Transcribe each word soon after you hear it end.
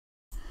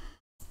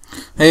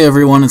Hey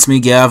everyone, it's me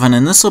Gavin,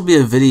 and this will be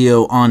a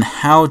video on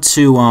how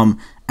to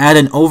add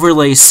an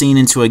overlay scene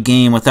into a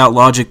game without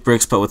logic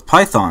bricks but with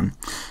Python.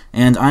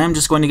 And I am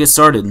just going to get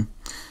started.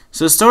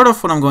 So to start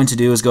off, what I'm going to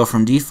do is go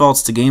from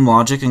defaults to game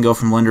logic and go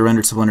from Blender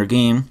render to Blender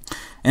game.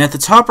 And at the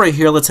top right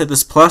here, let's hit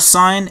this plus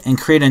sign and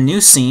create a new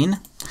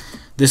scene.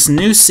 This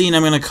new scene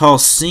I'm going to call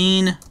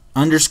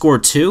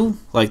scene_2,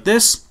 like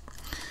this.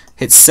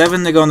 Hit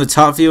 7 to go in the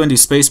top view and do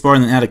spacebar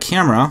and then add a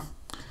camera.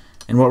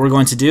 And what we're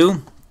going to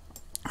do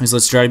is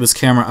let's drag this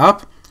camera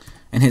up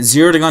and hit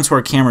 0 to go into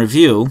our camera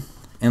view,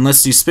 and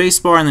let's do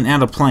spacebar and then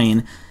add a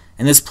plane,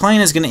 and this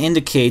plane is going to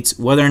indicate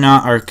whether or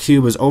not our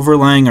cube is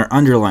overlaying or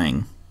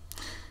underlaying.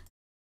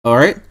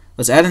 Alright,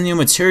 let's add a new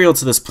material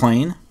to this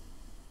plane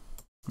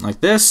like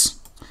this.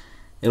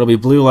 It'll be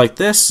blue like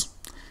this,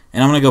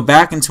 and I'm going to go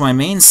back into my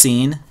main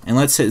scene and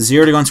let's hit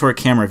 0 to go into our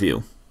camera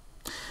view.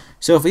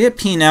 So if we hit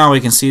P now, we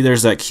can see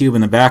there's that cube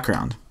in the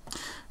background.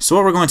 So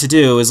what we're going to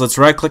do is let's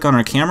right click on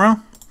our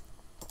camera,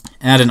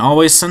 add an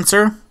always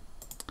sensor,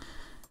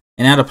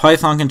 and add a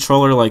Python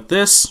controller like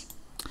this,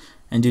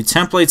 and do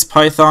templates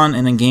Python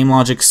and then game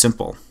logic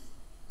simple.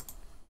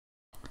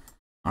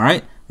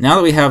 Alright, now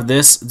that we have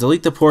this,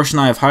 delete the portion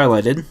I have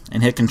highlighted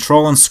and hit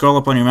Control and scroll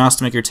up on your mouse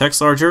to make your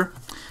text larger,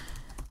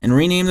 and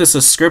rename this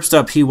as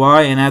scripts.py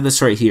and add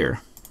this right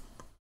here.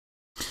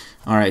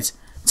 Alright,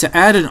 to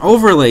add an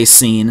overlay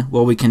scene,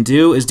 what we can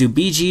do is do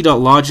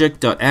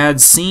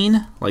bg.logic.add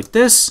scene like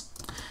this.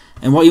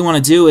 And what you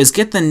want to do is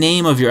get the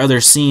name of your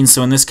other scene,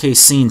 so in this case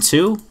scene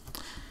 2,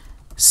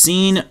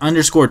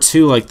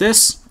 scene_2 like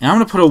this, and I'm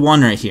going to put a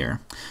 1 right here.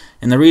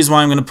 And the reason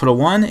why I'm going to put a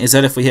 1 is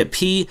that if we hit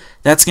P,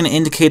 that's going to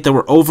indicate that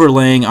we're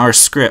overlaying our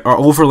script, or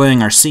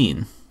overlaying our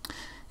scene.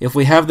 If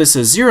we have this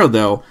as 0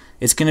 though,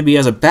 it's going to be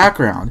as a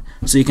background,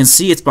 so you can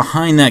see it's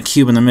behind that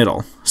cube in the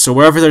middle. So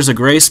wherever there's a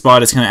gray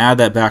spot, it's going to add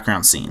that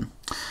background scene.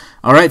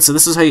 Alright, so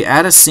this is how you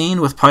add a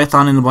scene with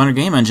Python in the Blender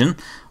game engine.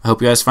 I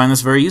hope you guys find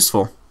this very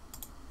useful.